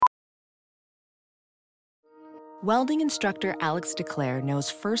Welding instructor Alex DeClaire knows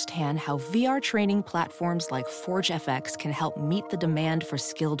firsthand how VR training platforms like ForgeFX can help meet the demand for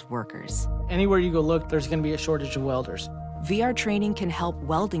skilled workers. Anywhere you go look, there's going to be a shortage of welders. VR training can help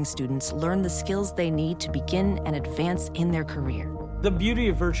welding students learn the skills they need to begin and advance in their career. The beauty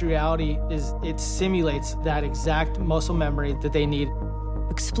of virtual reality is it simulates that exact muscle memory that they need.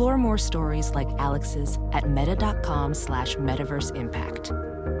 Explore more stories like Alex's at meta.com/metaverseimpact.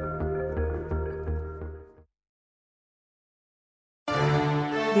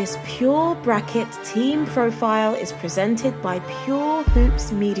 This Pure Bracket team profile is presented by Pure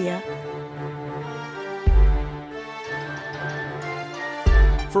Hoops Media.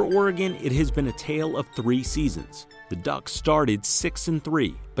 For Oregon, it has been a tale of 3 seasons. The Ducks started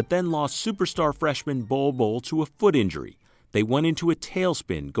 6-3, but then lost superstar freshman Bol Bol to a foot injury. They went into a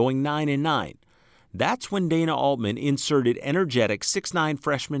tailspin, going 9-9. That's when Dana Altman inserted energetic 6'9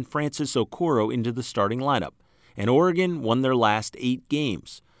 freshman Francis Okoro into the starting lineup, and Oregon won their last 8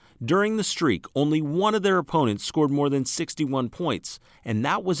 games. During the streak, only one of their opponents scored more than 61 points, and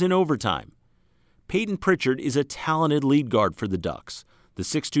that was in overtime. Peyton Pritchard is a talented lead guard for the Ducks. The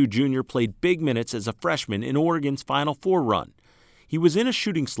 6'2 junior played big minutes as a freshman in Oregon's Final Four run. He was in a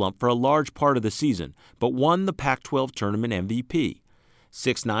shooting slump for a large part of the season, but won the Pac-12 tournament MVP.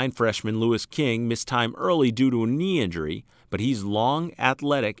 6'9 freshman Lewis King missed time early due to a knee injury, but he's long,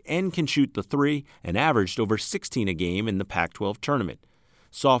 athletic, and can shoot the three and averaged over 16 a game in the Pac-12 tournament.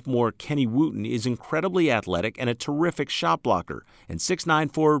 Sophomore Kenny Wooten is incredibly athletic and a terrific shot blocker, and 6'9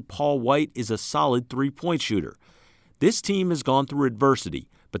 forward Paul White is a solid three-point shooter. This team has gone through adversity,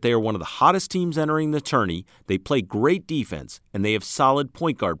 but they are one of the hottest teams entering the tourney. They play great defense, and they have solid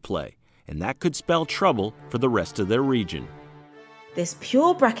point guard play, and that could spell trouble for the rest of their region. This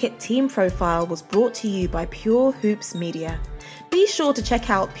Pure Bracket team profile was brought to you by Pure Hoops Media. Be sure to check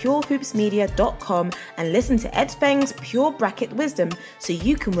out purehoopsmedia.com and listen to Ed Feng's Pure Bracket wisdom so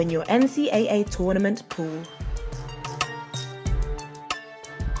you can win your NCAA tournament pool.